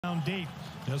Down deep.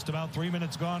 Just about 3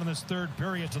 minutes gone in this third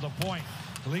period to the point.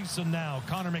 Gleason now.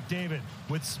 Connor McDavid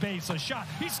with space. A shot.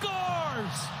 He scores!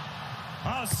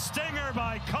 A stinger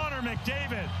by Connor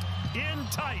McDavid. In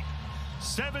tight.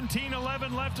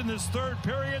 17-11 left in this third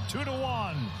period.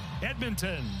 2-1.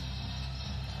 Edmonton.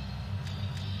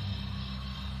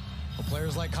 Well,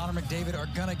 players like Connor McDavid are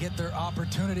going to get their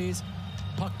opportunities.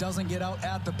 Puck doesn't get out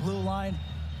at the blue line.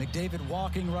 McDavid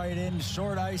walking right in,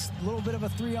 short ice, a little bit of a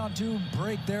 3-on-2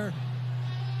 break there.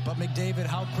 But McDavid,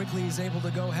 how quickly he's able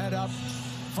to go head up,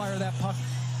 fire that puck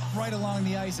right along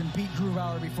the ice and beat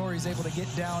Grubauer before he's able to get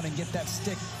down and get that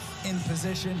stick in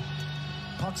position.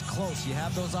 Puck's close. You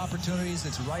have those opportunities.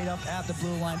 It's right up at the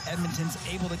blue line. Edmonton's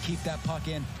able to keep that puck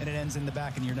in, and it ends in the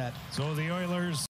back of your net. So the Oilers